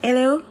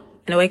Hello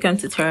and welcome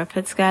to Torah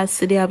Podcast.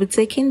 Today I'll be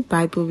taking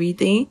Bible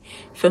reading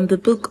from the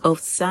book of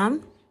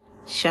Psalm,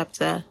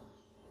 chapter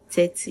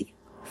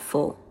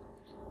 34.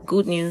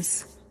 Good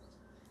news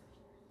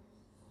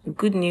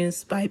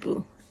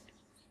Bible.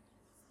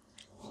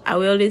 I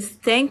will always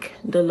thank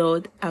the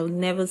Lord. I will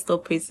never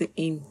stop praising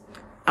Him.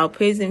 I'll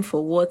praise Him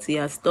for what He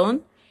has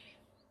done.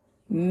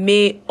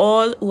 May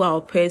all who are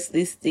oppressed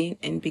listen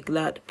and be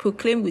glad.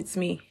 Proclaim with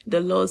me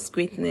the Lord's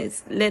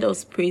greatness. Let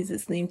us praise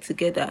His name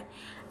together.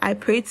 I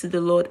prayed to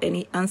the Lord and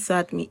He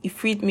answered me. He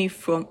freed me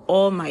from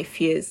all my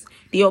fears.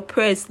 The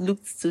oppressed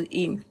looked to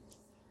Him.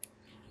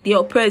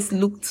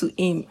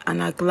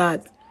 And are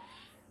glad.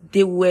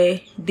 They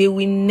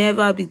will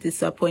never be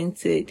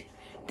disappointed.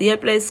 The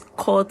helpless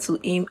call to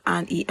Him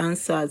and He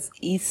answers.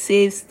 He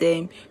saves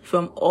them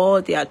from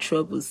all their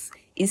troubles.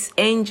 His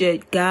angel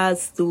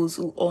guards those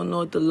who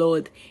honor the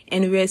Lord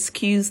and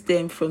rescues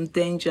them from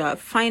danger.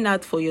 Find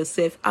out for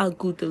yourself how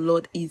good the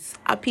Lord is.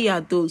 Happy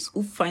are those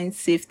who find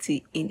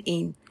safety in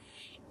Him.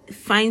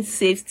 Find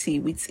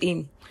safety with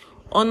Him.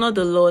 Honor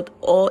the Lord,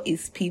 all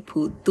His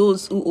people.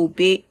 Those who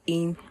obey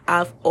Him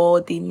have all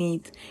they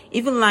need.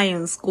 Even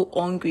lions go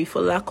hungry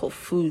for lack of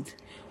food.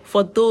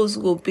 For those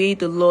who obey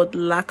the Lord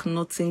lack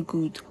nothing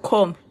good.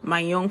 Come, my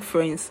young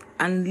friends,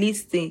 and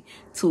listen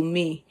to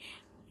me,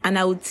 and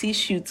I will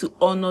teach you to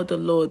honor the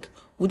Lord.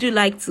 Would you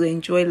like to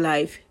enjoy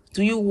life?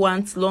 Do you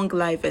want long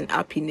life and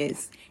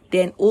happiness?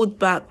 Then hold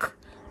back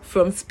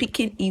from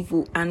speaking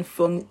evil and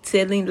from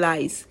telling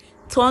lies.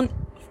 Turn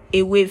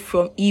away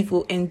from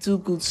evil and do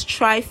good.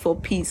 Strive for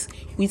peace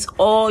with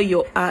all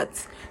your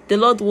heart. The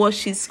Lord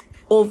watches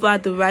over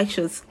the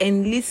righteous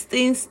and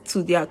listens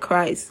to their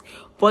cries,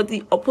 but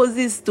He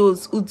opposes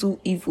those who do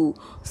evil,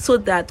 so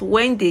that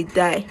when they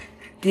die,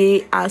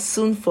 they are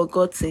soon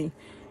forgotten.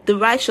 The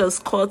righteous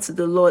call to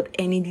the Lord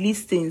and He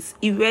listens.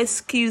 He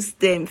rescues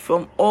them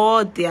from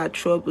all their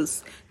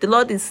troubles. The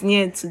Lord is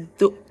near to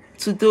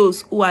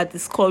those who are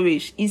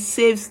discouraged. He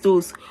saves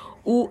those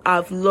who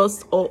have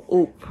lost all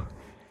hope.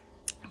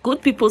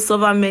 Good people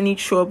suffer many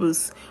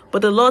troubles,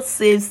 but the Lord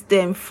saves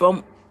them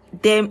from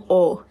them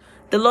all.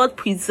 The Lord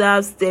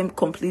preserves them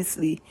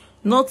completely.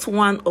 Not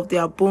one of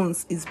their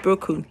bones is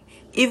broken.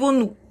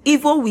 Even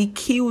evil will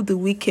kill the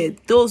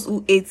wicked. Those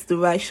who hate the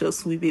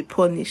righteous will be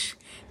punished.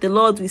 The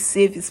Lord will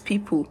save His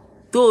people.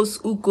 Those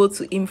who go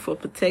to Him for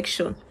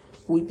protection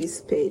will be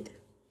spared.